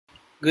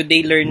Good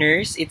day,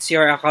 learners. It's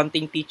your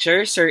accounting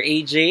teacher, Sir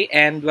AJ,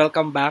 and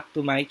welcome back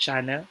to my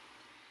channel.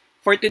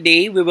 For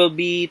today, we will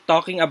be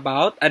talking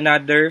about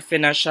another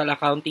financial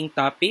accounting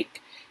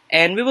topic,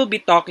 and we will be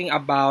talking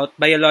about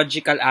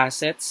biological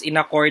assets in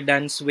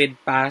accordance with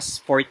PAS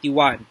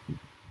 41.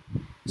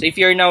 So if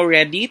you're now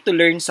ready to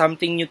learn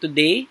something new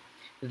today,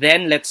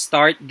 then let's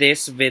start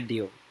this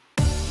video.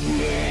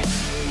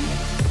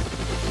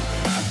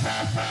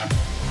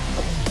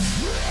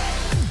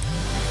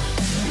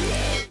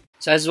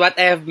 So as what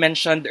I have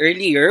mentioned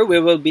earlier,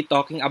 we will be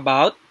talking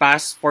about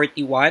PAS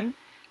 41,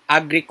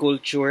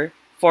 Agriculture,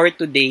 for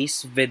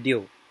today's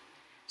video.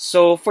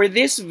 So for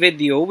this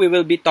video, we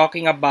will be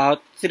talking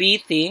about three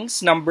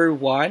things. Number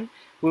one,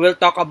 we will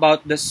talk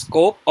about the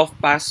scope of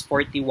PAS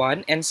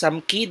 41 and some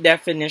key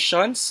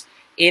definitions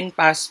in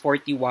PAS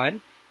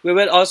 41. We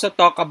will also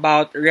talk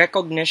about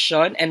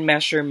recognition and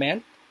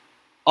measurement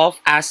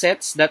of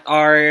assets that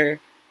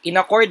are in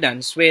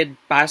accordance with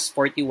PAS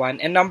 41.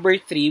 And number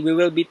three, we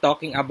will be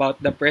talking about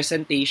the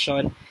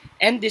presentation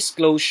and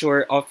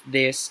disclosure of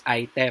these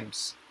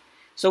items.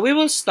 So we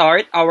will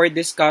start our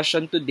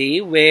discussion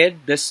today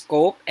with the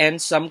scope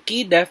and some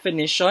key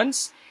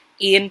definitions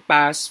in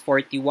PAS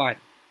 41.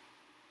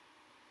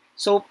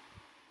 So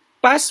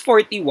PAS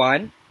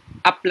 41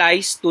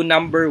 applies to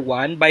number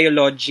 1,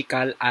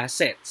 biological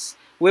assets.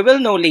 We will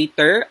know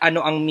later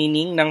ano ang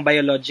meaning ng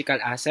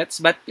biological assets,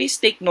 but please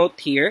take note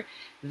here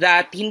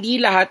that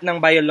hindi lahat ng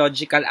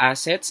biological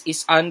assets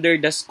is under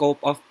the scope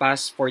of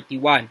PAS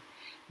 41.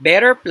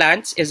 Better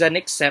plants is an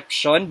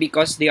exception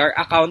because they are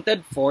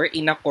accounted for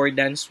in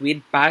accordance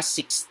with PAS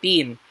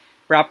 16,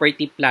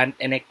 property, plant,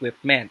 and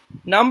equipment.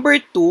 Number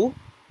 2,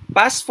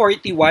 PAS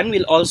 41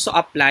 will also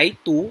apply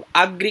to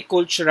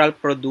agricultural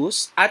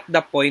produce at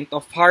the point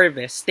of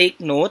harvest. Take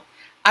note,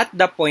 at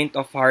the point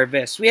of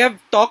harvest. We have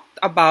talked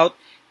about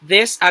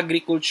this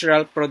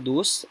agricultural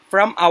produce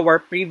from our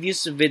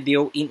previous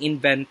video in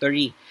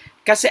inventory.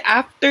 Kasi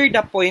after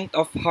the point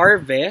of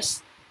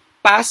harvest,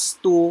 PAS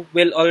 2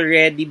 will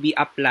already be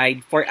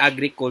applied for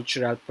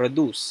agricultural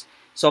produce.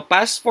 So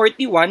PAS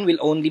 41 will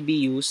only be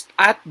used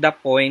at the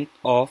point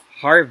of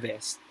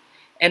harvest.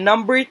 And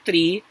number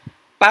 3,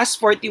 PAS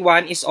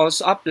 41 is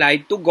also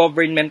applied to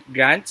government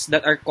grants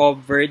that are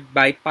covered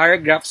by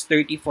paragraphs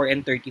 34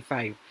 and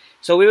 35.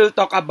 So we will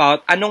talk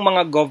about anong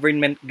mga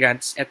government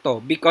grants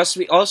ito because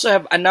we also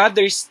have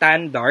another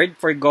standard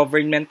for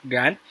government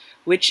grant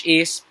which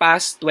is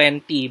PAS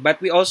 20. But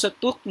we also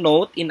took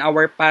note in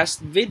our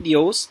past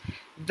videos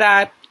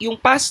that yung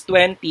PAS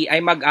 20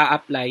 ay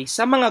mag-a-apply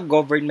sa mga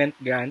government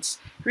grants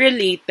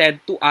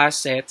related to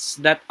assets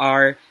that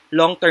are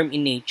long-term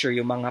in nature,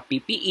 yung mga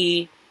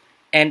PPE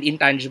and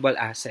intangible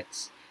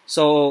assets.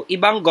 So,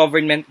 ibang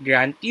government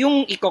grant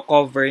yung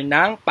i-cover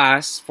ng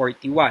PAS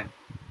 41.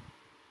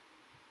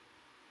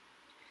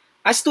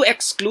 As to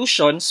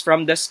exclusions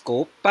from the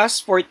scope, PAS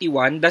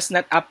 41 does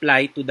not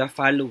apply to the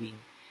following.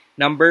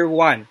 Number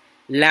 1,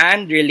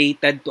 land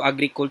related to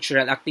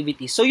agricultural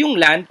activity. So yung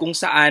land kung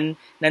saan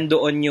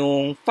nandoon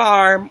yung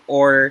farm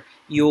or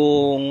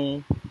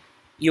yung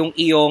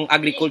iyong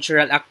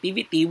agricultural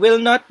activity will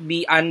not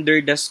be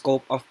under the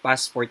scope of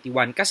PAS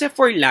 41. Kasi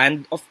for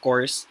land, of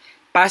course,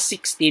 PAS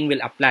 16 will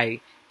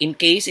apply. In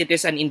case it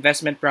is an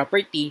investment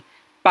property,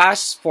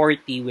 PAS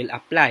 40 will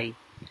apply.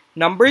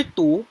 Number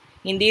 2,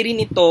 hindi rin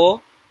ito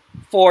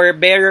for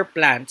bearer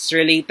plants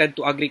related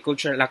to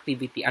agricultural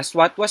activity. As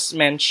what was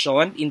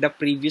mentioned in the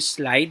previous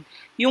slide,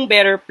 yung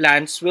bearer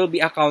plants will be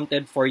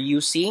accounted for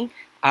using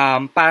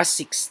PAS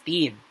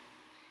 16.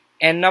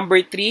 And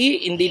number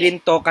 3, hindi rin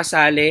to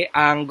kasali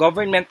ang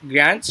government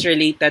grants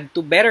related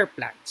to bearer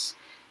plants.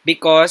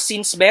 Because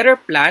since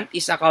bearer plant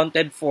is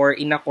accounted for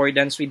in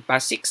accordance with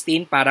PAS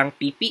 16, parang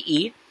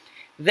PPE,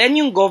 then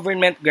yung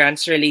government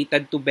grants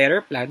related to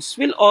bearer plants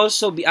will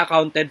also be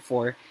accounted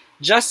for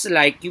just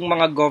like yung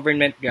mga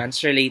government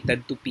grants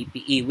related to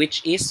PPE,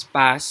 which is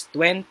PAS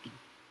 20.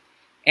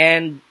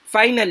 And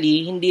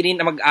finally, hindi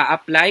rin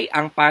mag-a-apply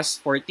ang PAS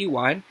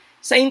 41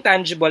 sa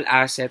intangible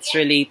assets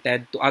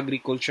related to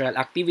agricultural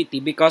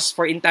activity because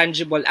for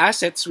intangible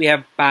assets, we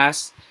have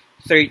PAS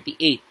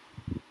 38.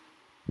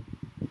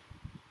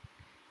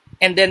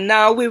 And then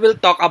now, we will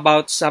talk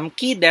about some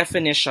key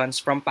definitions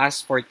from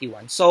PAS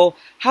 41. So,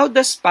 how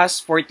does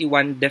PAS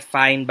 41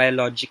 define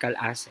biological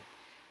asset?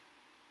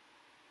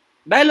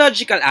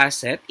 Biological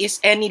asset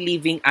is any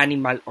living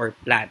animal or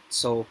plant.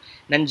 So,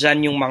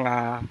 nandyan yung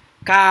mga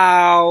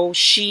cow,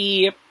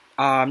 sheep,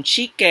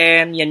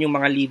 chicken, yan yung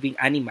mga living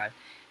animal.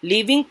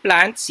 Living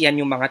plants,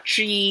 yan yung mga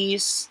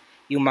trees,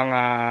 yung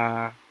mga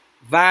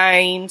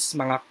vines,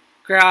 mga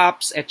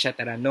crops,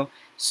 etc. No?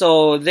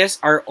 So, these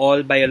are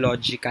all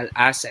biological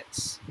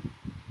assets.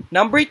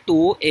 Number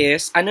 2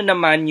 is, ano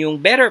naman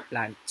yung bearer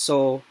plant?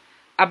 So,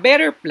 a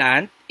bearer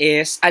plant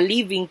is a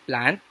living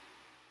plant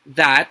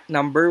that,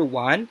 number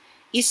 1,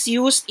 is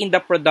used in the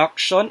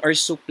production or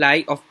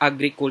supply of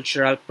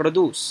agricultural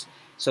produce.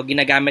 So,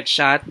 ginagamit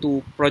siya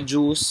to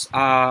produce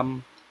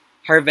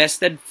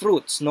harvested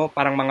fruits, no?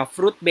 Parang mga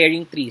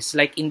fruit-bearing trees.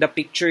 Like in the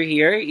picture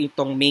here,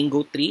 itong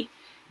mango tree,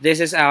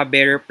 this is a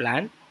bearer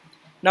plant.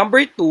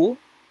 Number 2,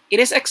 it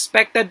is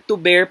expected to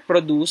bear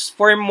produce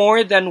for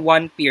more than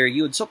one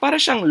period. So para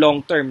siyang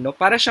long term, no?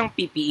 Para siyang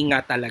PPE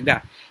nga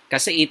talaga.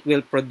 Kasi it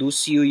will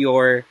produce you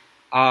your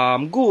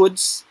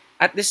goods.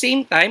 At the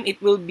same time, it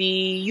will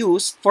be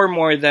used for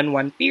more than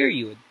one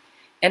period.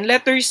 And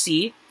letter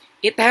C,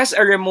 it has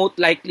a remote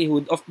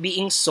likelihood of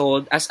being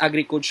sold as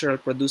agricultural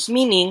produce,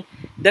 meaning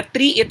the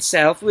tree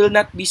itself will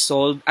not be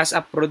sold as a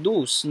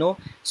produce, no?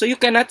 So you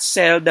cannot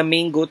sell the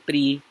mango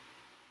tree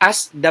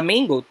as the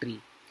mango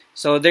tree.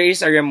 So there is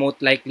a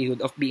remote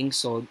likelihood of being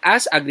sold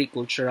as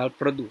agricultural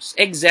produce,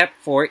 except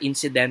for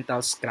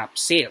incidental scrap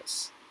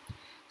sales.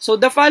 So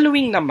the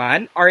following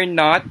naman are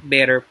not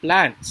better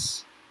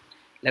plants.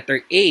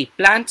 Letter A,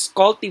 plants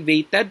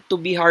cultivated to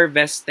be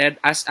harvested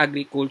as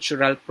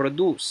agricultural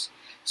produce.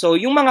 So,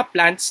 yung mga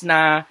plants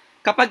na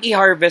kapag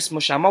i-harvest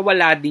mo siya,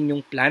 mawala din yung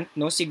plant,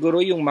 no?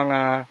 Siguro yung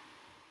mga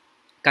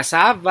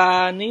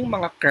cassava, no? Yung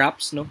mga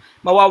crops, no?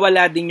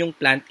 Mawawala din yung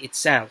plant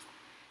itself.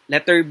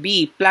 Letter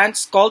B,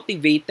 plants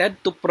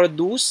cultivated to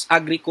produce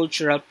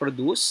agricultural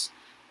produce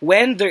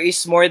when there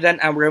is more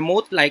than a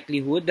remote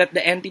likelihood that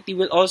the entity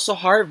will also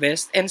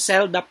harvest and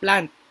sell the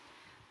plant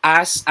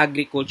as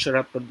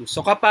agricultural produce. So,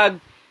 kapag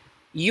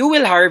you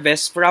will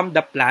harvest from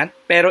the plant,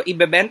 pero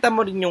ibebenta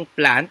mo rin yung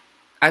plant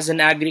as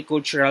an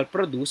agricultural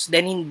produce,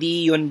 then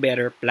hindi yun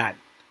better plant.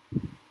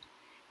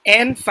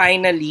 And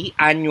finally,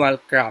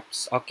 annual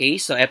crops. Okay?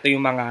 So, ito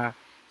yung mga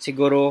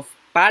siguro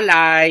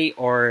palay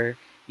or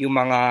yung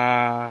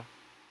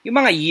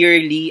mga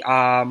yearly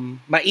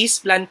mais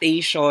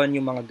plantation,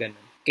 yung mga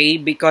ganun. Okay?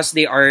 Because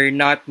they are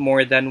not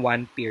more than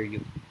one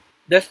period.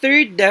 The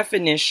third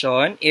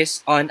definition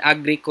is on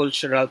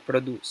agricultural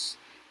produce.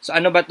 So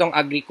ano ba tong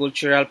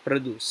agricultural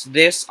produce?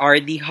 These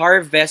are the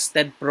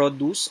harvested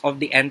produce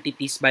of the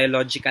entity's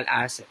biological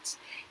assets.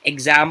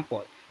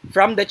 Example,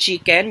 from the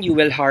chicken, you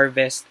will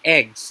harvest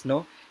eggs,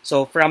 no?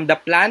 So from the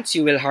plants,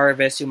 you will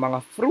harvest yung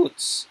mga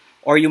fruits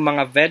or yung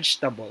mga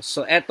vegetables.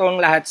 So etong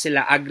lahat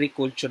sila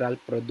agricultural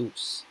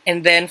produce.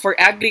 And then for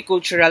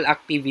agricultural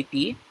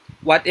activity,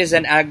 what is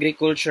an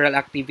agricultural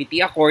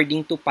activity?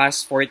 According to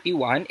PAS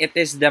 41, it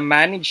is the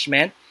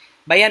management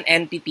by an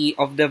entity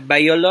of the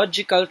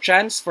biological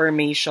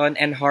transformation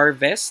and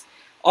harvest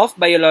of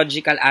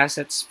biological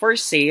assets for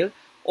sale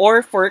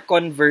or for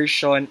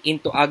conversion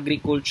into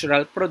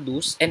agricultural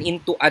produce and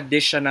into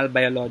additional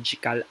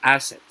biological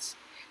assets.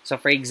 So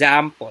for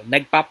example,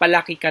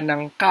 nagpapalaki ka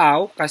ng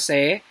cow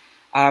kasi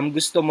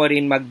gusto mo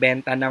rin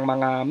magbenta ng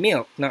mga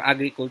milk ng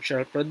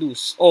agricultural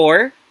produce,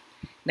 or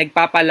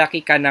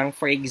nagpapalaki ka ng,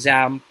 for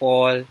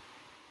example,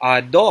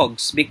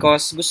 dogs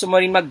because gusto mo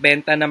rin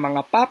magbenta ng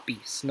mga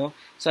puppies, no?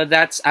 So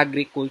that's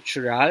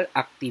agricultural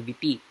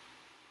activity.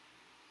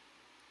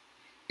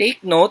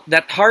 Take note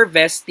that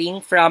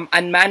harvesting from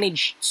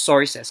unmanaged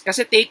sources,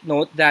 kasi take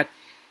note that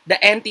the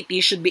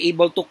entity should be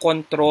able to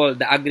control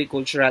the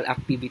agricultural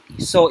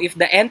activity. So if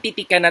the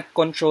entity cannot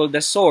control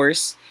the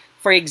source,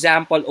 for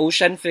example,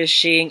 ocean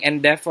fishing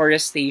and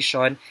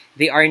deforestation,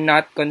 they are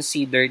not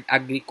considered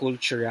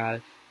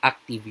agricultural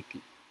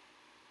activity.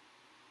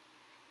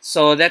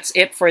 So that's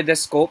it for the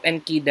scope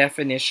and key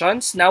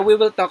definitions. Now we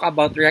will talk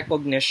about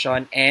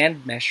recognition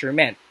and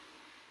measurement.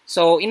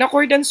 So in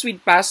accordance with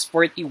PAS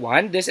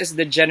 41, this is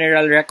the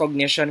general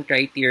recognition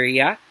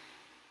criteria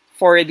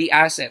for the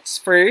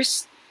assets.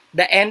 First,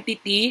 the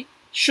entity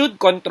should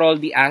control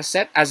the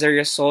asset as a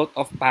result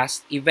of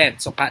past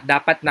events. So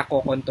dapat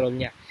nakokontrol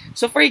niya.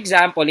 So for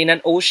example, in an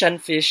ocean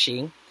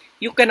fishing,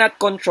 you cannot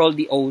control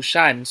the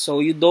ocean.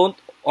 So you don't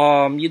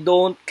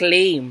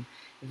claim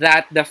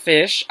that the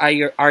fish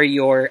are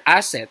your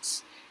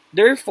assets.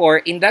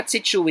 Therefore, in that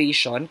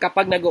situation,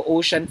 kapag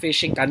nag-ocean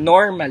fishing ka,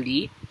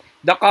 normally,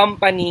 the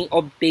company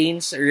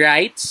obtains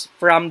rights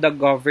from the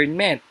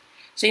government.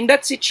 So in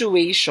that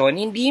situation,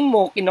 hindi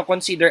mo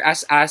kinoconsider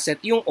as asset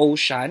yung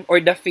ocean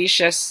or the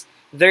fishes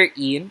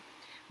therein,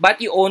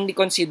 but you only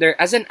consider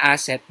as an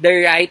asset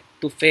the right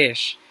to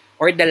fish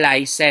or the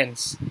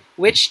license,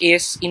 which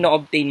is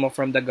ino-obtain mo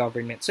from the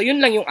government. So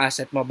yun lang yung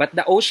asset mo, but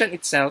the ocean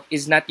itself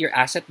is not your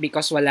asset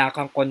because wala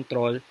kang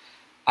control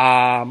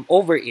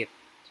over it.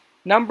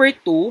 Number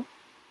 2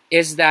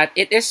 is that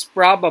it is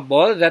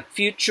probable that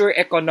future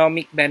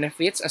economic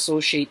benefits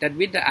associated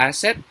with the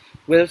asset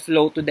will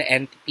flow to the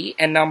entity.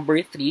 And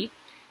number 3,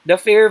 the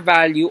fair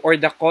value or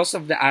the cost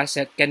of the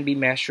asset can be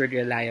measured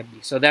reliably.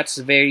 So that's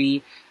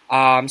very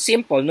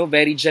simple, no?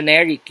 Very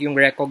generic yung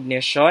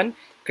recognition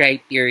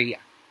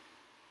criteria.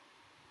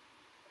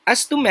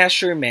 As to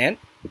measurement,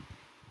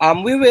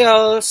 we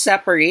will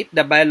separate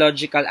the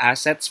biological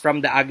assets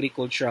from the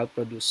agricultural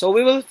produce. So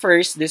we will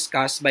first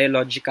discuss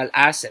biological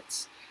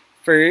assets.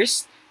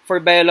 First, for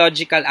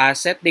biological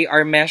asset, they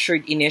are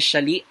measured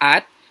initially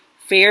at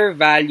fair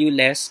value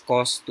less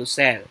cost to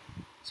sell.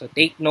 So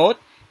take note,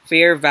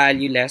 fair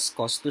value less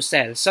cost to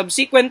sell.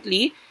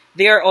 Subsequently,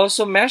 they are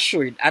also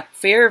measured at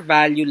fair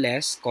value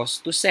less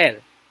cost to sell.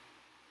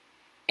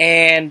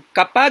 And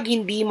kapag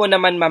hindi mo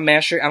naman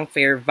ma-measure ang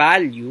fair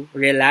value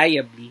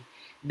reliably,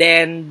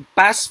 then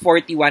PAS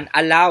 41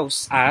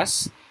 allows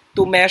us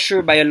to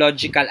measure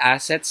biological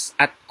assets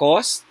at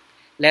cost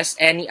less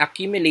any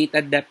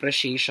accumulated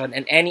depreciation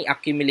and any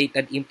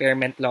accumulated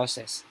impairment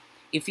losses.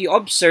 If you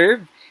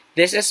observe,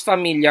 this is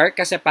familiar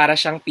kasi para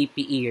siyang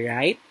PPE,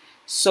 right?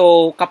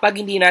 So, kapag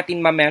hindi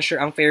natin ma-measure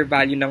ang fair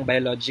value ng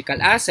biological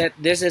asset,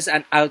 this is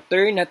an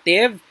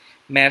alternative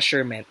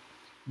measurement.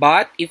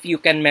 But if you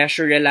can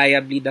measure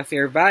reliably the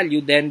fair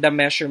value, then the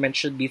measurement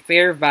should be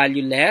fair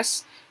value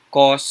less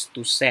cost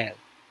to sell.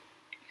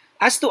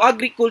 As to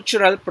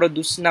agricultural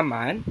produce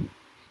naman,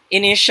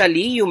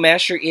 initially, you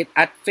measure it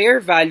at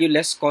fair value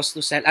less cost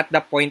to sell at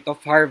the point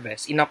of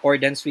harvest in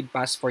accordance with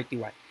PAS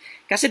 41.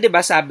 Kasi 'di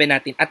ba sabi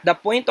natin, at the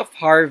point of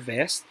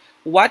harvest,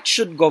 what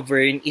should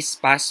govern is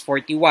PAS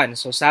 41.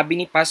 So sabi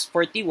ni PAS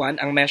 41,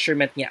 ang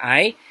measurement niya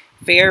ay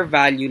fair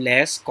value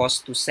less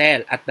cost to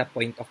sell at the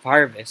point of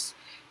harvest.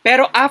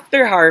 Pero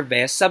after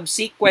harvest,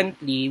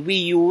 subsequently,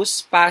 we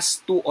use PAS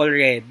 2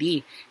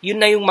 already.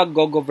 Yun na yung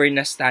mag-govern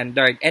na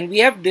standard. And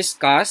we have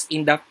discussed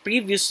in the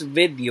previous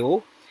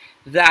video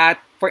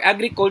that for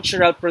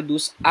agricultural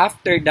produce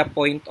after the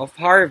point of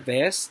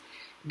harvest,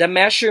 the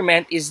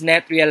measurement is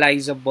net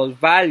realizable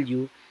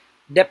value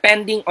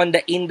depending on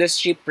the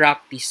industry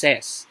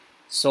practices.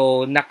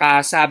 So,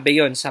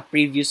 nakasabi yon sa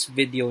previous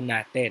video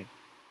natin.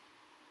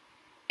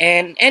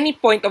 And any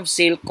point of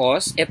sale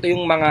cost, ito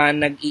yung mga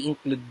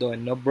nag-i-include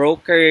doon, no?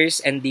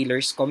 Brokers and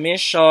dealers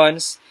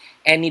commissions,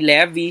 any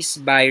levies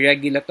by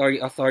regulatory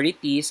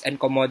authorities and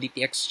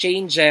commodity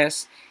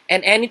exchanges, and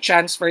any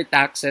transfer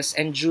taxes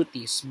and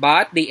duties.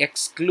 But they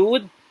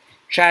exclude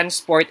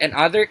transport and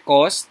other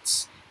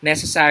costs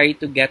necessary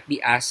to get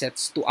the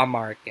assets to a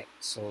market.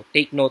 So,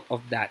 take note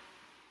of that.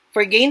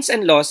 For gains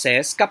and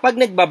losses, kapag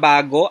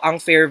nagbabago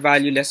ang fair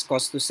value less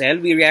cost to sell,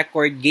 we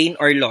record gain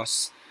or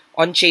loss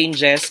on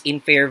changes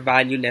in fair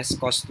value less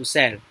cost to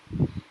sell.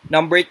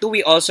 Number 2, we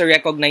also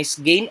recognize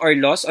gain or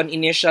loss on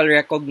initial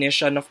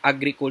recognition of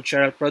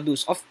agricultural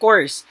produce. Of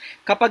course,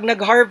 kapag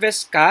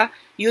nag-harvest ka,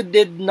 you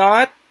did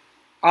not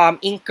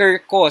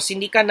incur cost,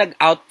 hindi ka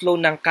nag-outflow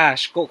ng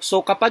cash. So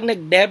kapag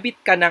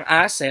nag-debit ka ng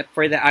asset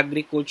for the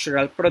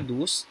agricultural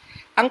produce,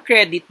 ang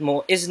credit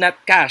mo is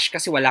not cash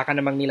kasi wala ka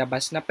namang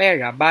nilabas na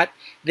pera, but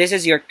this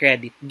is your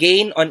credit,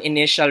 gain on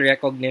initial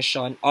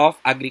recognition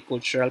of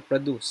agricultural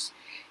produce.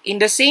 In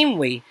the same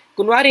way,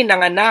 kunwari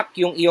nanganak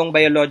yung iyong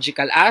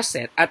biological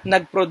asset at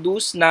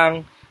nag-produce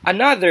ng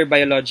another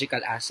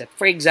biological asset.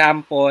 For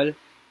example,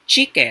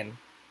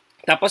 chicken.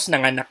 Tapos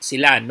nanganak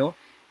sila, no?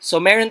 So,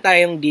 meron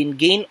tayong din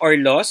gain or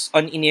loss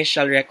on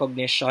initial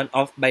recognition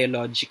of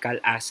biological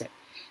asset.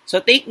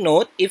 So, take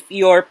note, if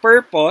your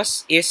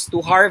purpose is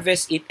to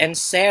harvest it and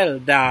sell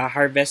the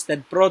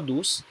harvested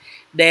produce,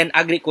 then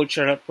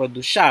agricultural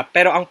produce siya.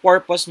 Pero ang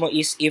purpose mo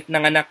is if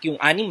nanganak yung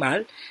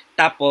animal,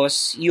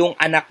 tapos yung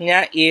anak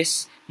niya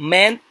is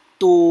meant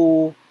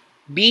to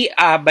be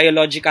a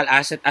biological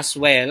asset as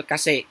well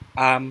kasi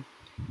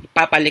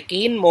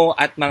papalikin mo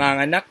at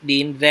manganganak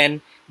din, then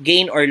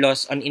gain or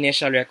loss on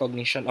initial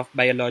recognition of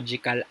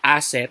biological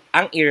asset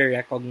ang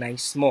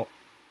i-recognize mo.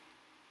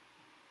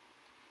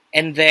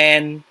 And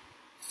then,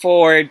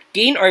 for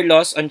gain or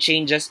loss on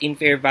changes in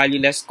fair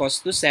value less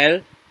cost to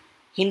sell,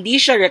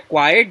 hindi siya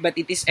required but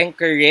it is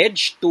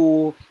encouraged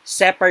to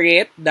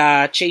separate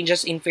the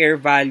changes in fair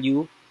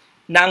value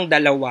ng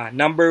dalawa.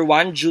 Number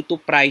 1, due to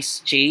price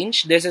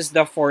change. This is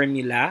the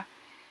formula.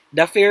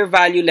 The fair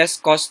value less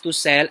cost to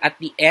sell at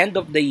the end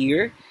of the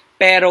year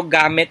pero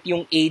gamit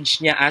yung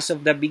age niya as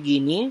of the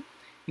beginning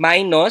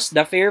minus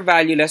the fair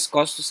value less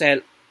cost to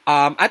sell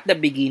at the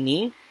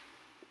beginning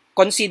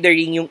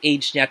considering yung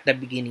age niya at the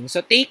beginning.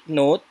 So take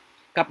note,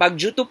 kapag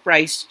due to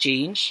price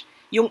change,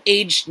 yung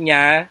age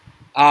niya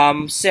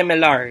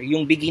similar,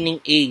 yung beginning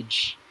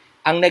age.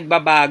 Ang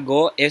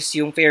nagbabago is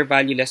yung fair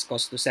value less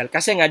cost to sell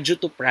kasi nga due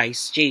to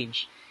price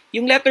change.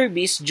 Yung letter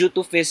B is due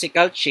to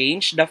physical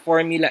change. The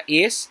formula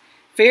is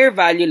fair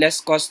value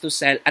less cost to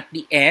sell at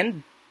the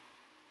end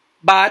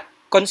but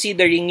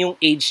considering yung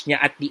age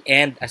niya at the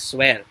end as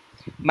well.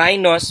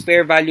 Minus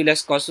fair value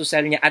less cost to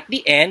sell niya at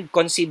the end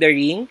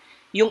considering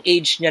yung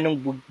age niya nung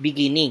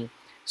beginning.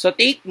 So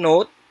take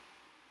note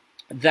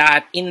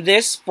that in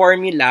this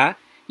formula,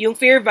 yung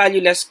fair value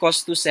less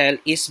cost to sell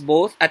is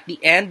both at the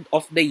end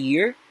of the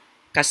year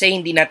kasi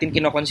hindi natin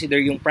kinoconsider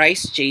yung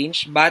price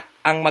change, but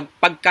ang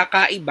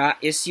magpagkakaiba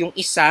is yung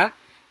isa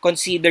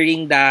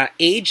considering the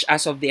age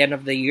as of the end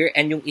of the year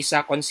and yung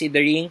isa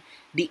considering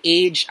the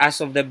age as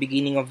of the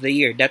beginning of the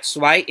year. That's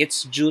why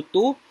it's due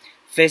to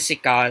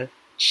physical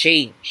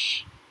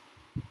change.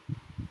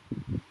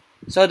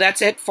 So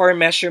that's it for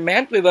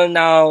measurement. We will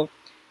now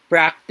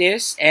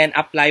practice and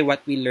apply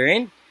what we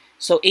learned.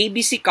 So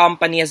ABC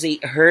Company has a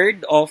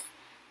herd of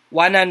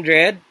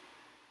 100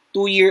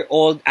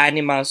 2-year-old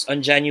animals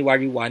on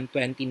January 1,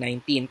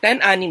 2019.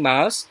 10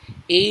 animals,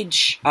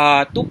 age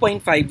 2.5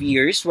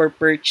 years, were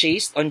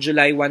purchased on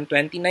July 1,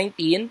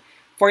 2019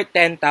 for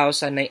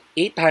 10,800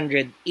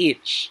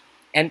 each.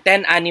 And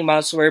 10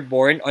 animals were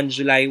born on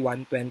July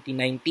 1,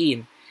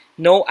 2019.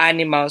 No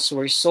animals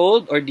were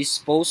sold or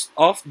disposed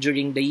of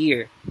during the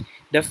year.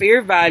 The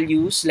fair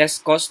values less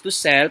cost to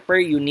sell per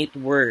unit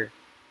were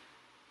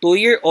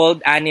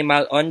 2-year-old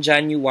animal on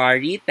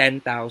January,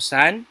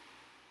 10,000.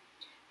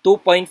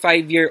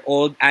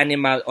 2.5-year-old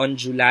animal on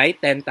July,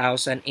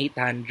 10,800.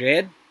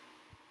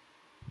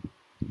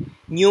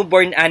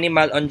 Newborn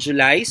animal on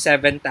July,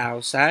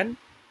 7,000.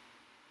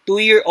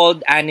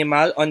 2-year-old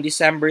animal on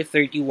December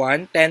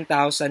 31,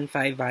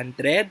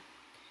 10,500.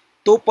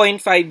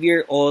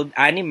 2.5-year-old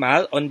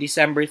animal on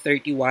December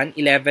 31,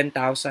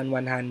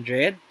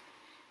 11,100.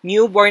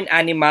 Newborn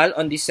animal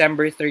on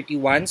December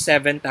 31,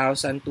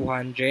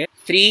 7,200.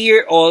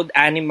 3-year-old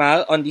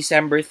animal on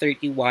December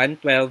 31,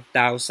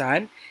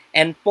 12,000.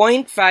 And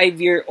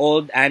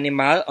 0.5-year-old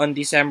animal on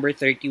December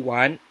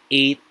 31,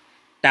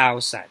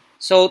 8,000.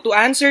 So to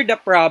answer the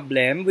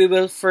problem, we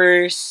will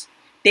first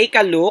take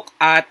a look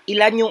at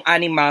ilan yung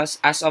animals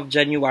as of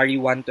January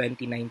 1,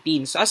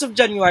 2019. So as of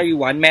January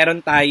 1,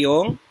 meron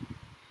tayong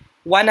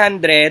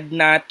 100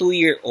 na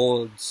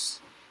 2-year-olds.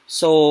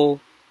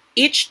 So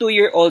each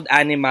 2-year-old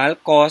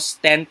animal costs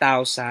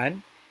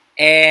 10,000,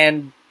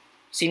 and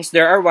since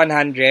there are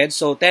 100,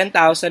 so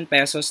 10,000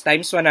 pesos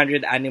times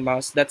 100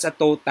 animals, that's a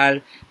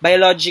total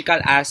biological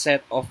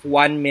asset of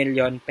 1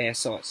 million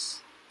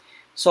pesos.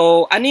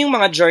 So, ano yung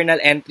mga journal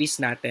entries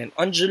natin?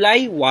 On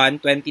July 1,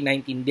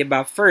 2019, di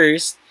ba,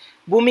 first,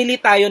 bumili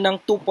tayo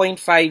ng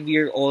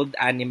 2.5-year-old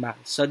animal.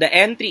 So, the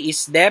entry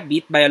is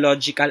debit,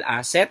 biological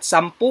asset.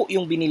 10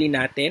 yung binili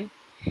natin.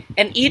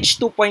 And each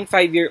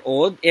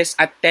 2.5-year-old is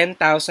at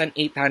 10,800.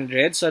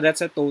 So,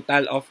 that's a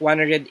total of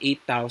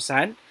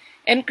 108,000.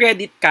 And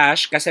credit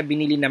cash, kasi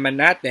binili naman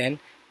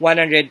natin,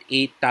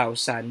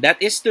 108,000.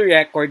 That is to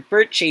record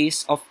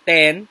purchase of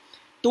 10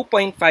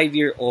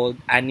 2.5-year-old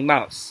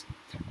animals.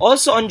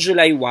 Also on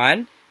July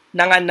 1,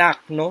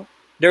 nanganak, no?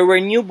 There were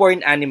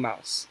newborn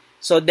animals.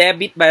 So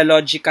debit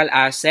biological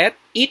asset,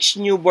 each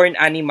newborn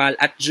animal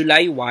at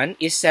July 1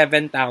 is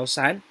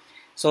 7,000.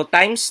 So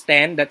times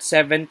 10, that's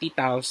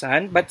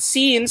 70,000. But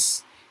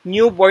since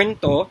newborn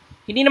to,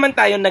 hindi naman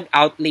tayo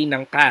nag-outlay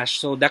ng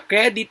cash. So the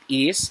credit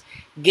is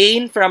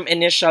gain from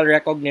initial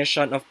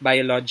recognition of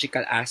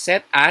biological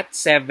asset at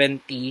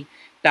 70,000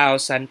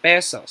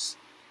 pesos.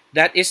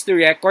 That is to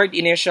record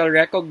initial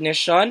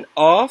recognition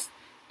of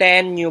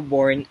 10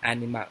 newborn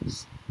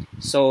animals.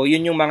 So,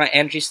 yun yung mga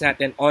entries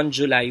natin on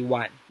July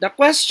 1. The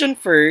question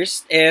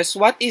first is,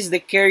 what is the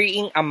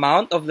carrying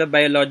amount of the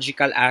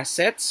biological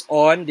assets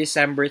on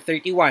December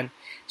 31?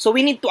 So,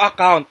 we need to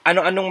account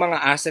ano-anong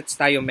mga assets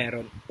tayo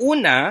meron.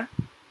 Una,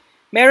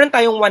 meron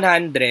tayong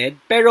 100,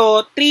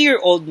 pero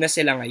 3-year-old na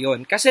sila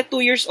ngayon. Kasi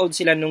 2 years old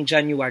sila nung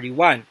January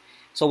 1.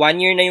 So, 1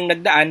 year na yung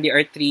nagdaan, they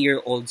are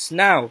 3-year-olds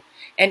now.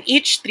 And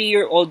each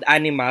 3-year-old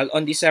animal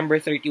on December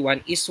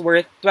 31 is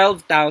worth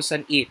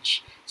 12,000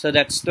 each. So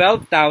that's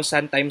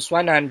 12,000 times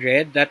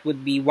 100, that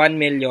would be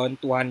 1,200,000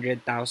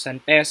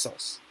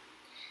 pesos.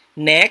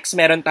 Next,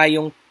 meron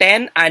tayong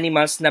 10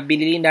 animals na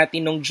binili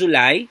natin nung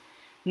July.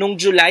 Nung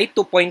July,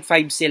 2.5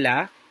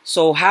 sila.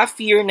 So half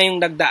year na yung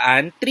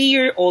nagdaan,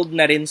 3-year-old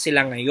na rin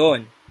sila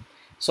ngayon.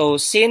 So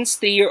since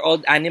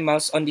 3-year-old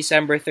animals on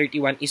December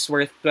 31 is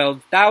worth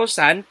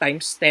 12,000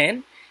 times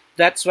 10,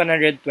 that's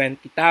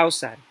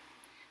 120,000.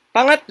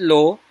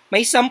 Pangatlo,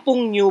 may 10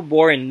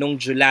 newborn nung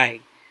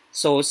July.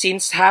 So,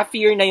 since half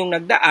year na yung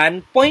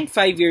nagdaan, 0.5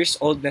 years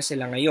old na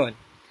sila ngayon.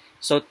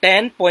 So,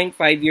 10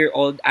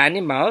 0.5-year-old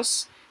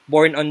animals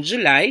born on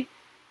July,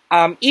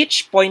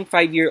 each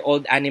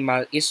 0.5-year-old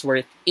animal is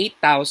worth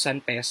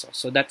 8,000 pesos.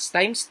 So, that's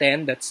times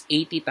 10, that's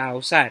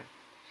 80,000.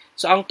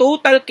 So, ang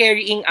total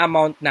carrying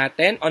amount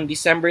natin on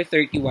December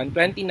 31,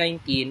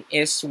 2019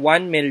 is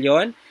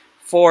 1,400,000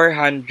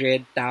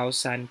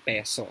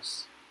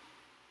 pesos.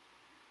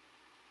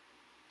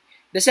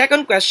 The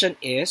second question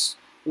is,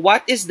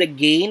 what is the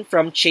gain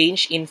from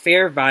change in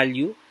fair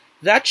value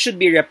that should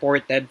be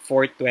reported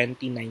for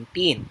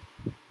 2019?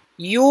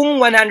 Yung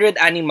 100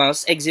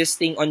 animals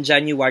existing on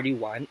January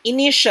 1,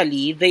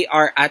 initially, they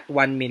are at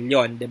 1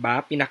 million,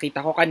 diba? Pinakita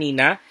ko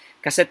kanina,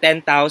 kasi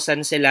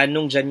 10,000 sila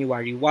nung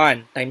January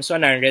 1. Times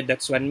 100,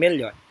 that's 1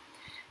 million.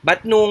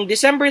 But nung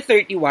December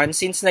 31,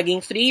 since naging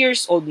 3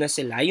 years old na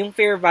sila, yung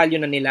fair value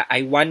na nila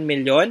ay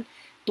 1,200,000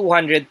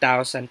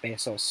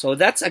 pesos. So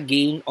that's a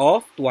gain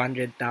of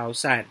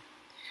 200,000.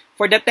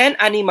 For the 10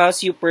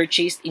 animals you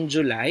purchased in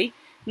July,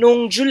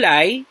 nung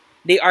July,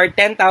 they are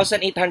 10,800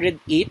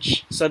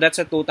 each. So that's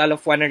a total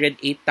of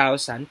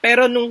 108,000.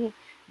 Pero nung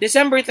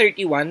December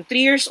 31, 3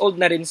 years old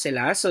na rin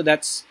sila. So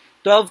that's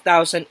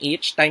 12,000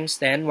 each times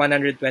 10,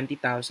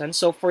 120,000.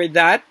 So for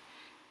that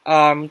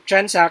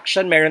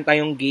transaction, meron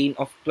tayong gain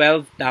of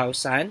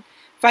 12,000.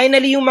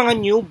 Finally, yung mga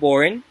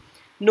newborn,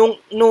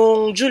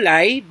 nung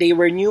July, they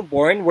were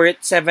newborn,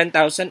 worth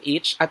 7,000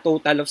 each, a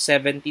total of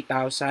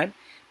 70,000.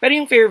 Pero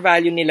yung fair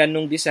value nila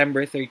nung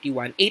December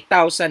 31,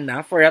 8,000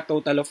 na for a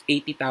total of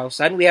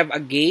 80,000. We have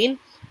a gain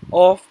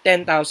of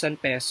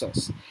 10,000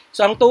 pesos.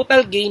 So, ang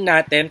total gain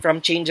natin from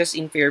changes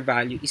in fair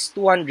value is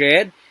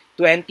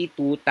 222,000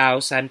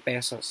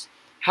 pesos.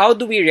 How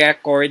do we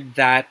record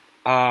that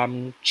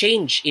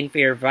change in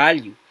fair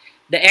value?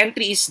 The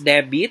entry is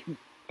debit,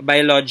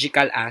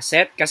 biological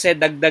asset, kasi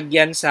dagdag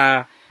yan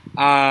sa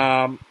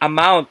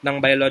amount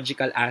ng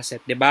biological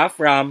asset, 'di ba?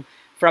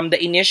 From the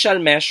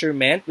initial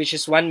measurement, which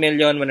is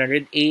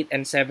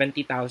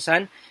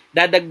 1,108,070,000,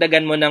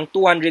 dadagdagan mo ng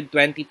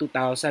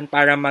 222,000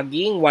 para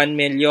maging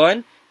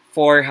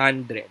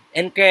 1,400,000.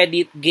 And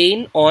credit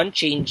gain on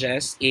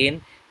changes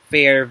in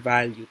fair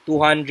value,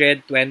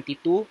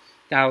 222,000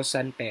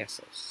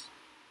 pesos.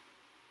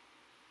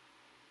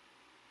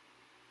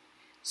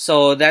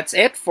 So that's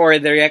it for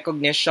the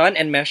recognition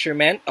and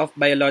measurement of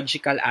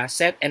biological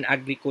asset and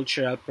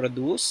agricultural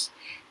produce.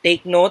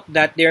 Take note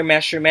that their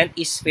measurement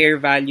is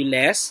fair value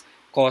less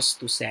cost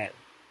to sell.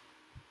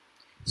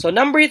 So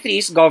number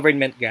 3 is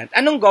government grant.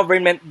 Anong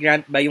government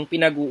grant ba yung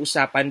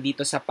pinag-uusapan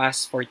dito sa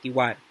PAS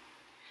 41?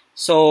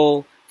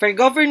 So for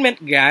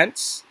government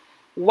grants,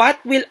 what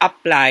will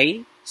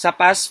apply sa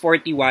PAS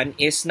 41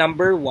 is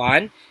number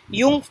 1,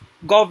 yung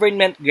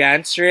government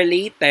grants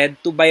related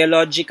to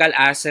biological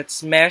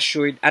assets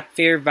measured at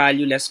fair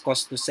value less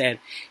cost to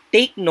sell.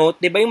 Take note,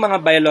 di ba yung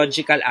mga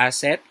biological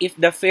asset, if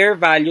the fair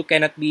value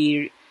cannot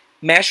be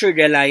measured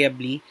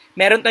reliably,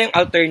 meron tayong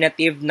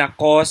alternative na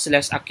cost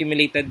less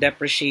accumulated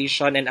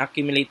depreciation and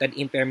accumulated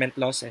impairment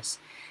losses.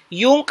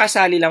 Yung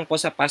kasali lang po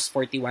sa PAS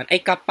 41 ay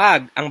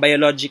kapag ang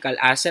biological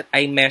asset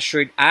ay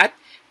measured at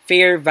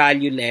fair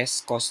value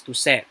less cost to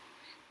sell.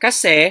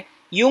 Kasi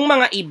yung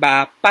mga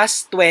iba,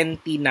 PAS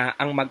 20 na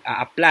ang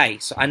mag-a-apply.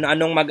 So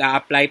ano-anong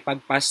mag-a-apply pag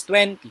PAS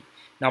 20?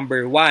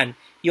 Number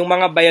 1, yung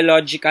mga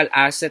biological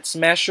assets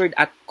measured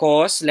at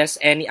cost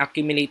less any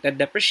accumulated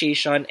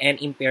depreciation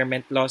and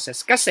impairment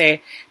losses.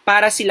 Kasi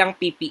para silang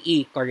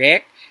PPE,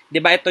 correct?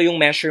 Diba ito yung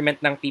measurement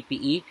ng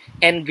PPE?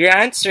 And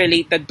grants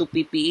related to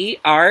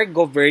PPE are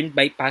governed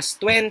by PAS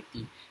 20.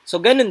 So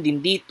ganun din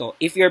dito.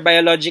 If your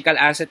biological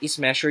asset is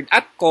measured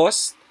at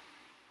cost,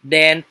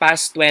 then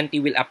PAS 20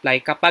 will apply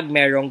kapag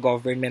merong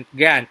government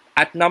grant.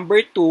 At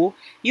number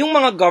 2, yung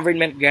mga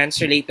government grants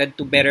related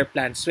to better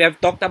plants. We have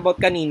talked about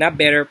kanina,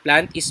 better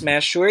plant is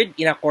measured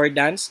in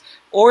accordance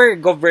or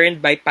governed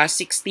by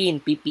PAS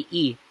 16,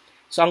 PPE.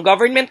 So ang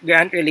government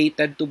grant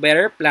related to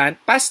better plant,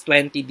 PAS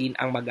 20 din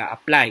ang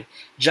mag-a-apply,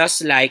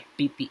 just like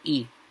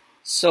PPE.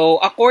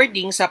 So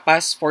according sa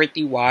PAS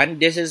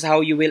 41, this is how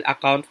you will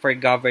account for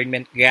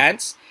government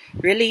grants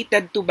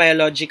related to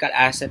biological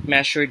asset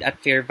measured at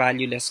fair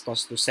value less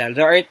cost to sell.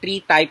 There are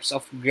 3 types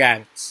of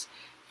grants.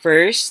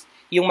 First,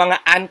 yung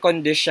mga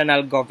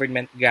unconditional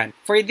government grant.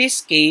 For this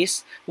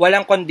case,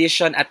 walang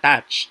condition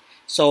attached.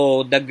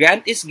 So, the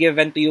grant is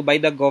given to you by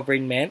the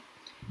government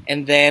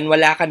and then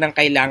wala ka nang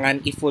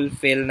kailangan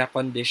i-fulfill na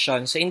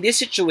condition. So, in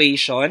this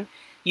situation,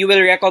 you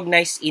will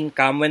recognize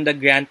income when the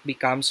grant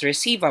becomes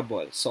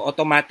receivable. So,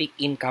 automatic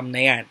income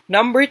na yan.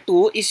 Number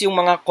 2 is yung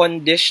mga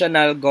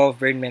conditional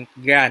government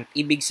grant.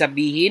 Ibig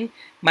sabihin,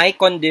 may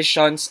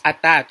conditions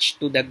attached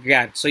to the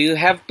grant. So,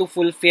 you have to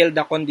fulfill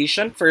the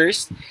condition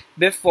first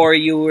before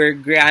your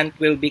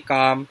grant will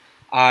become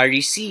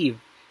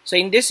received. So,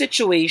 in this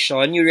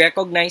situation, you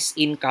recognize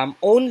income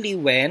only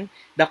when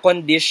the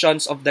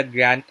conditions of the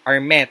grant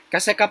are met.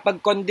 Kasi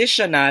kapag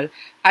conditional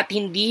at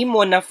hindi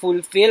mo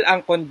na-fulfill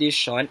ang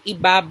condition,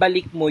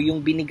 ibabalik mo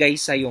yung binigay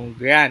sa yung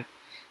grant.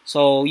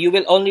 So, you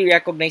will only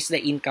recognize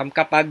the income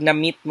kapag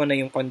na-meet mo na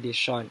yung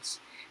conditions.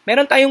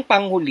 Meron tayong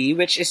panghuli,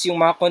 which is yung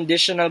mga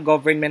conditional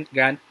government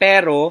grant,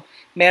 pero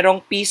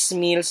merong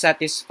piecemeal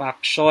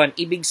satisfaction.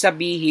 Ibig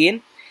sabihin,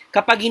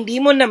 kapag hindi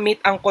mo na-meet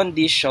ang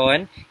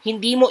condition,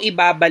 hindi mo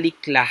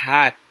ibabalik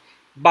lahat.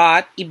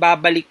 But,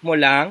 ibabalik mo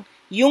lang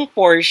yung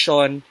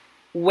portion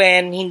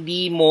when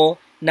hindi mo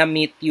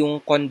na-meet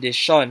yung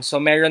condition. So,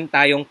 meron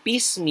tayong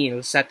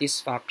piecemeal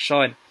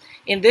satisfaction.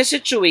 In this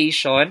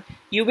situation,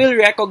 you will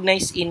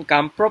recognize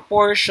income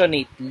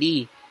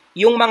proportionately.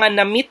 Yung mga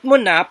na-meet mo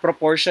na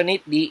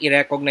proportionately,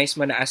 i-recognize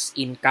mo na as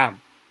income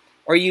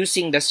or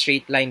using the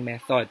straight line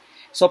method.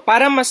 So,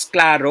 para mas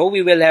klaro, we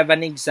will have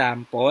an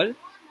example.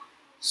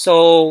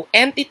 So,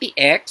 Entity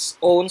X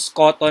owns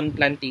cotton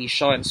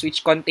plantations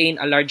which contain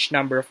a large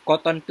number of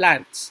cotton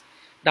plants.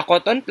 The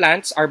cotton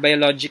plants are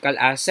biological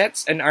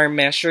assets and are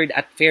measured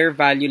at fair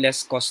value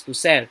less cost to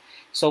sell.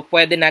 So,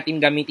 pwede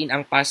natin gamitin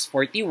ang PAS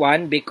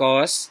 41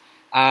 because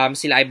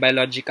sila ay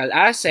biological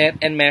asset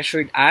and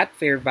measured at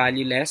fair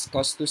value less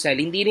cost to sell.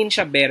 Hindi rin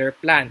siya better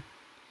plant.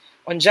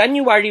 On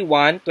January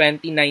 1,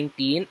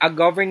 2019, a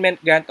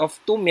government grant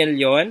of 2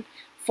 million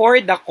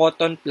for the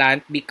cotton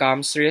plant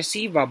becomes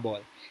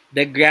receivable.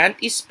 The grant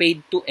is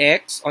paid to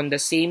X on the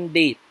same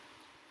date.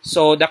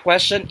 So the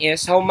question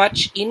is, how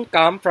much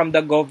income from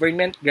the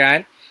government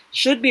grant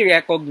should be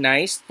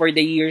recognized for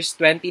the years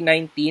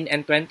 2019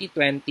 and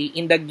 2020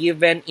 in the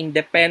given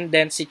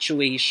independent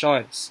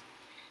situations?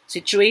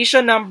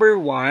 Situation number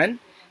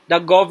 1, the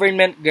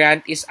government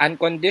grant is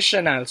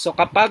unconditional. So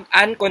kapag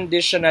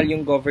unconditional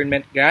yung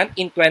government grant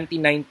in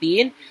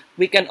 2019,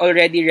 we can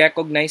already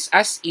recognize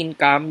as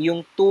income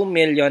yung 2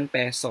 million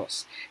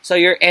pesos. So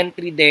your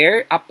entry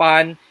there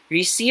upon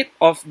receipt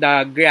of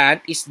the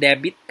grant is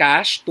debit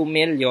cash 2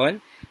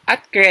 million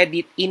at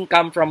credit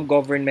income from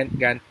government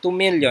grant 2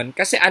 million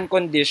kasi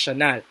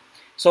unconditional.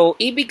 So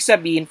ibig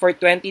sabihin for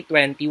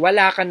 2020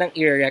 wala ka nang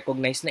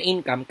i-recognize na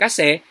income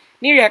kasi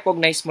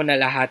ni-recognize mo na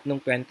lahat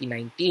noong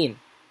 2019.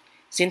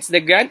 Since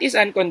the grant is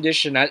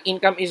unconditional,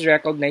 income is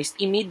recognized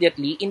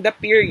immediately in the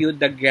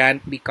period the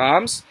grant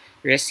becomes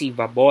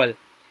receivable.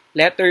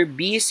 Letter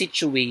B,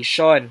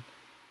 situation.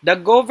 The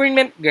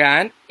government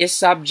grant is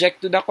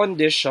subject to the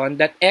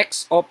condition that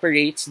X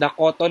operates the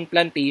cotton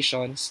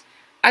plantations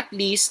at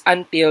least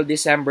until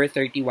December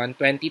 31,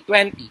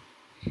 2020.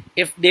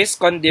 If this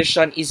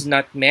condition is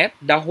not met,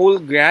 the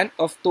whole grant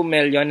of 2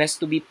 million has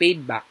to be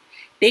paid back.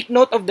 Take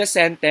note of the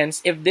sentence,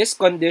 if this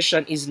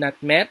condition is not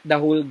met, the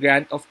whole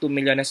grant of 2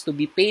 million has to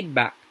be paid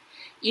back.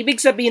 Ibig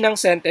sabihin ng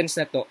sentence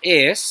na to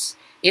is,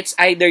 it's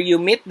either you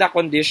meet the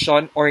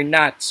condition or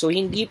not. So,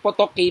 hindi po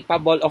to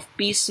capable of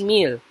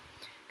piecemeal.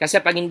 Kasi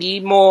pag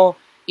hindi mo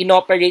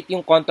inoperate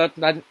yung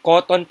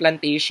cotton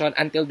plantation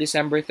until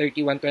December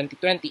 31,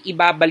 2020,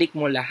 ibabalik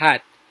mo lahat.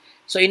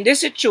 So, in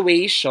this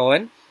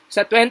situation,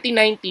 sa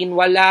 2019,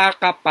 wala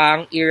ka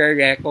pang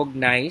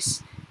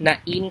i-recognize na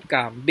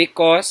income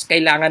because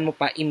kailangan mo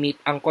pa i-meet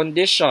ang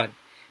condition.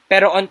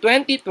 Pero on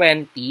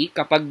 2020,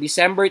 kapag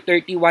December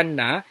 31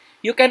 na,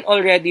 you can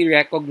already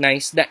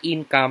recognize the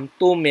income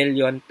 2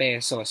 million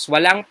pesos.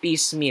 Walang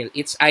piecemeal.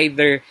 It's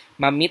either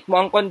ma-meet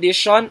mo ang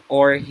condition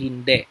or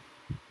hindi.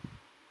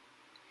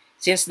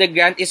 Since the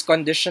grant is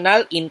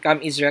conditional, income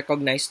is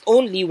recognized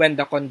only when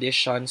the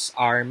conditions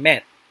are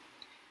met.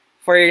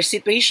 For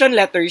situation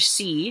letter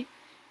C,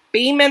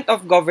 payment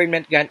of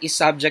government grant is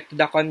subject to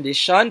the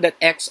condition that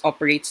X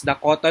operates the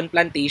cotton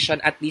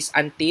plantation at least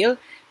until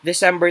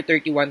December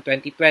 31,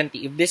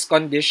 2020. If this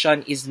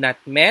condition is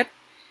not met,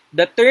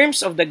 the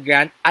terms of the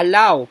grant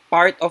allow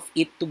part of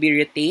it to be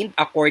retained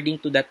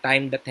according to the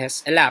time that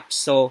has elapsed.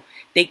 So,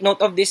 take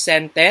note of this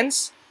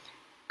sentence.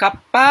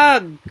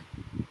 Kapag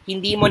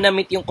hindi mo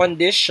na-meet yung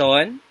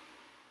condition,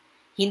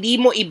 hindi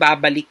mo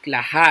ibabalik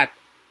lahat.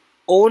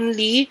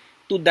 Only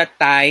to the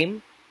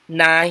time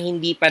na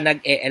hindi pa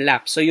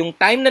nag-e-elapse. So, yung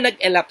time na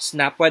nag-elapse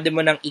na, pwede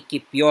mo nang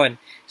i-keep yun.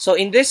 So,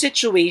 in this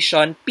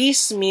situation,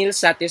 piecemeal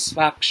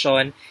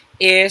satisfaction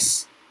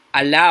is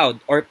allowed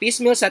or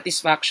piecemeal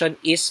satisfaction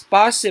is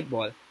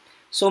possible.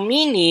 So,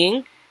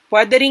 meaning,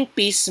 pwede ring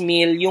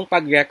piecemeal yung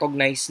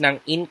pag-recognize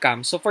ng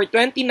income. So, for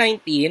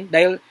 2019,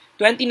 dahil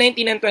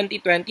 2019 and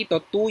 2020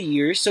 to 2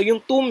 years, so yung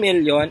 2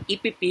 million,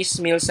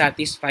 ipi-piecemeal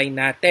satisfy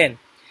natin.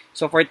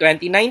 So, for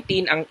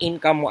 2019, ang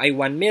income mo ay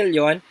 1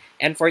 million.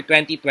 And for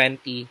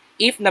 2020,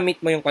 if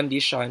na-meet mo yung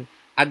condition,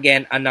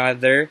 again,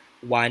 another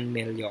 1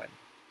 million.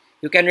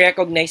 You can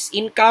recognize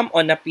income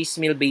on a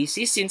piecemeal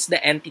basis since the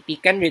entity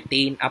can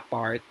retain a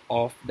part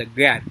of the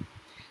grant.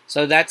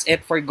 So that's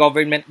it for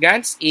government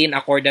grants in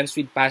accordance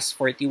with PAS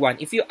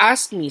 41. If you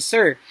ask me,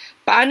 sir,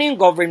 paano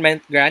yung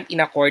government grant in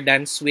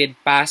accordance with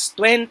PAS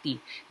 20?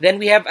 Then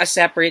we have a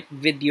separate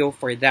video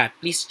for that.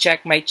 Please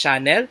check my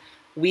channel.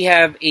 We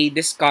have a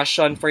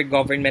discussion for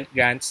government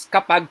grants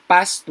kapag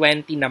PAS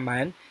 20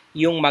 naman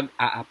yung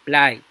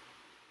mag-a-apply.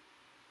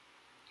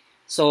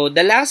 So,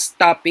 the last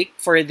topic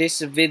for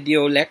this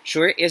video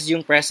lecture is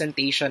yung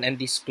presentation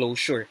and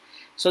disclosure.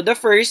 So, the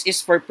first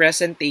is for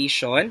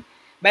presentation.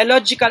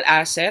 Biological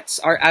assets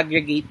are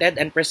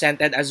aggregated and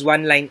presented as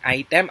one-line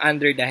item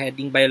under the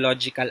heading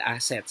biological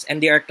assets,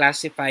 and they are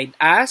classified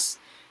as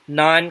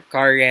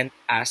non-current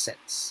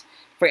assets.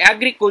 For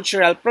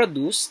agricultural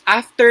produce,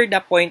 after the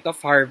point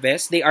of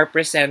harvest, they are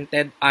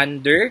presented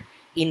under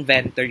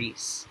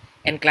inventories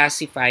and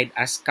classified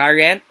as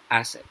current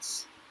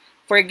assets.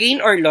 For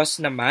gain or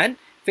loss naman,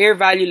 fair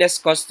value less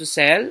cost to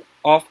sell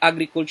of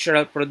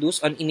agricultural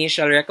produce on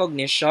initial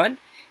recognition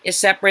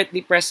is separately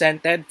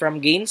presented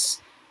from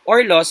gains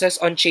or losses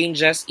on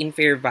changes in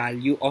fair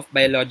value of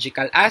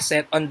biological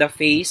asset on the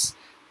face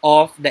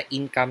of the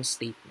income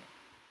statement.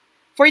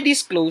 For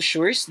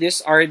disclosures,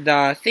 these are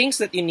the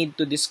things that you need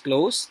to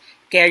disclose: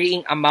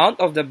 carrying amount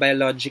of the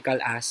biological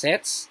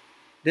assets,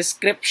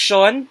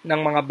 description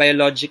ng mga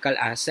biological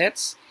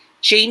assets,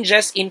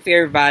 changes in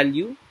fair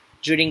value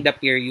during the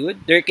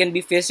period. There can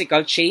be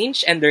physical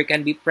change and there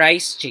can be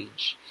price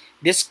change.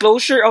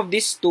 Disclosure of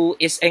these two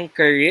is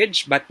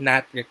encouraged but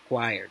not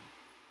required.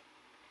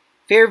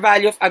 Fair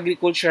value of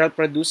agricultural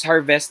produce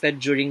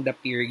harvested during the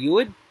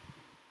period,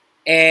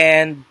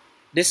 and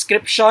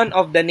description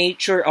of the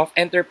nature of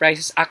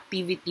enterprises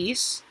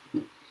activities,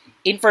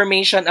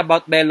 information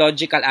about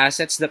biological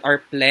assets that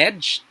are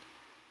pledged,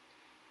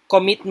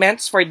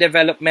 commitments for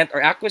development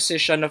or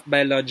acquisition of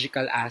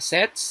biological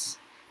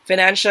assets,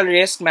 financial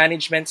risk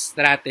management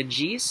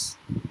strategies,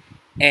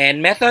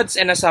 and methods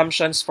and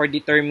assumptions for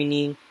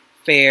determining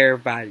fair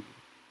value.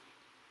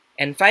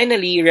 And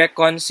finally,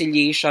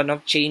 reconciliation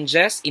of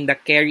changes in the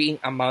carrying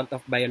amount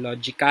of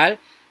biological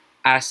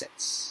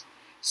assets.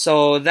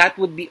 So that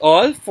would be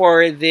all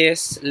for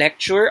this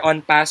lecture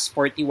on PAS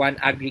 41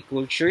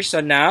 Agriculture.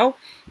 So now,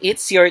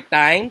 it's your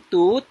time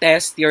to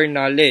test your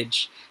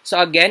knowledge. So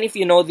again, if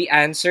you know the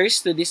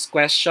answers to these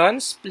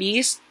questions,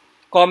 please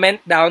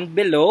comment down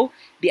below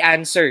the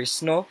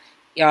answers. No,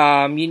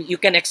 you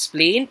can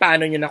explain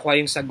paano nyo nakuha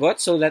yung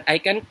sagot so that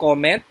I can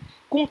comment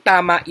kung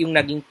tama yung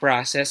naging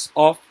process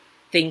of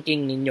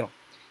thinking ninyo.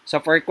 So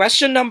for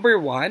question number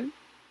 1,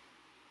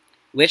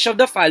 Which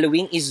of the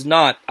following is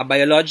not a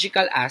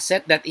biological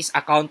asset that is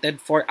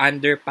accounted for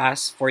under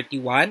PAS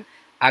 41,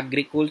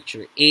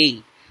 agriculture?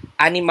 A.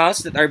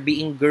 Animals that are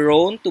being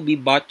grown to be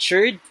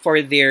butchered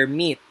for their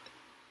meat.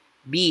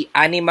 B.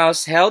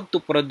 Animals held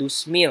to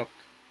produce milk.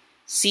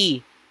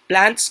 C.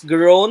 Plants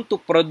grown to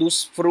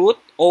produce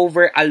fruit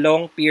over a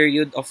long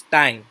period of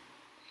time.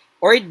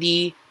 Or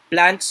D.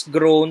 Plants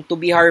grown to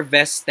be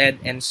harvested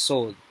and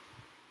sold.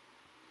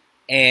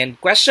 And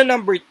question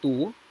number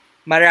 2,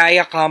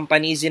 Mariah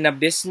Company is in a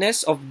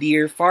business of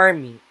deer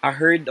farming. A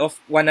herd of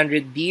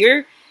 100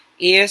 deer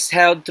is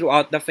held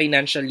throughout the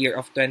financial year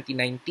of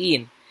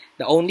 2019.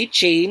 The only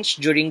change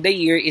during the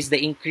year is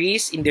the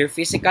increase in their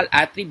physical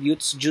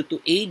attributes due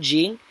to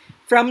aging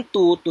from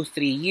 2 to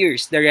 3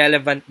 years. The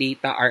relevant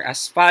data are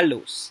as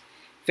follows.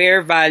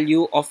 Fair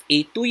value of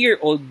a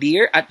 2-year-old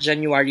deer at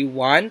January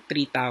 1,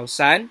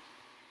 3,000.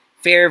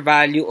 Fair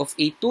value of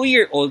a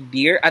 2-year-old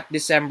deer at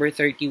December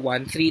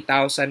 31,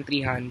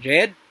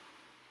 3,300.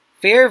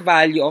 Fair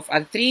value of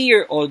a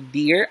 3-year-old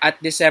deer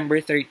at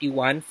December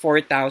 31,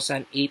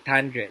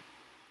 4,800.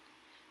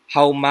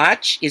 How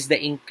much is the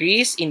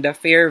increase in the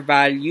fair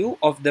value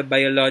of the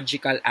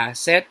biological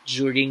asset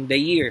during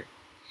the year?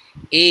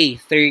 A.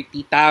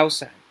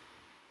 30,000.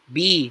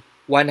 B.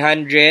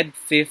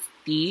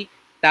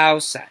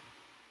 150,000.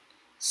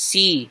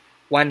 C.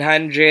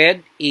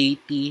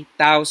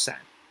 180,000.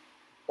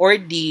 Or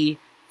D,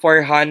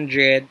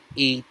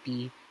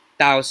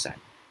 480,000.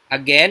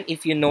 Again,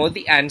 if you know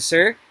the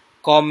answer,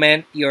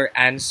 comment your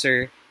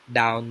answer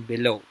down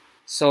below.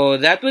 So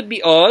that would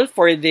be all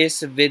for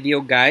this video,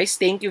 guys.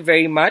 Thank you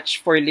very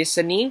much for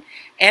listening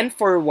and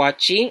for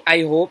watching.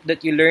 I hope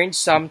that you learned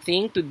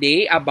something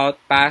today about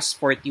PAS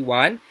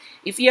 41.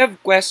 If you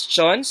have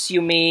questions,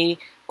 you may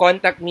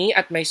contact me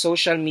at my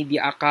social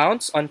media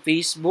accounts on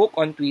Facebook,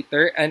 on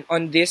Twitter, and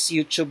on this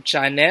YouTube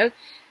channel.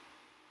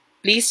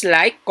 Please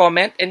like,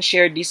 comment, and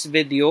share this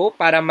video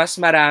para mas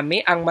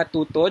marami ang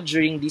matuto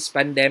during this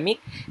pandemic,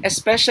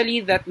 especially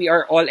that we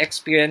are all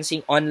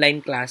experiencing online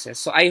classes.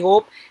 So I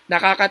hope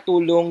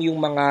nakakatulong yung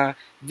mga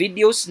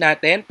videos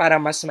natin para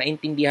mas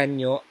maintindihan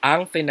nyo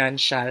ang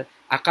financial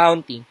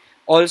accounting.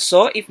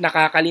 Also, if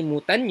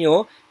nakakalimutan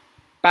nyo,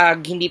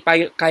 pag hindi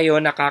pa kayo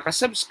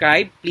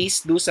nakaka-subscribe,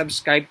 please do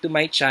subscribe to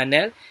my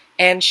channel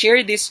and share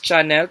this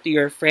channel to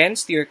your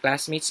friends, to your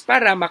classmates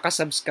para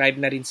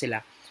makasubscribe na rin sila.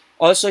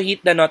 Also, hit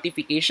the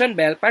notification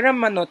bell para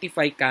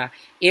ma-notify ka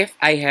if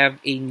I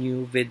have a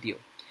new video.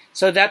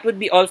 So that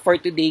would be all for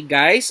today,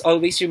 guys.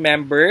 Always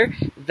remember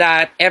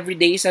that every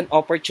day is an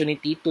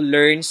opportunity to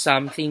learn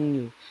something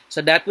new. So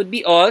that would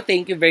be all.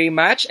 Thank you very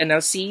much, and I'll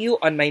see you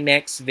on my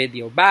next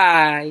video.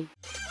 Bye!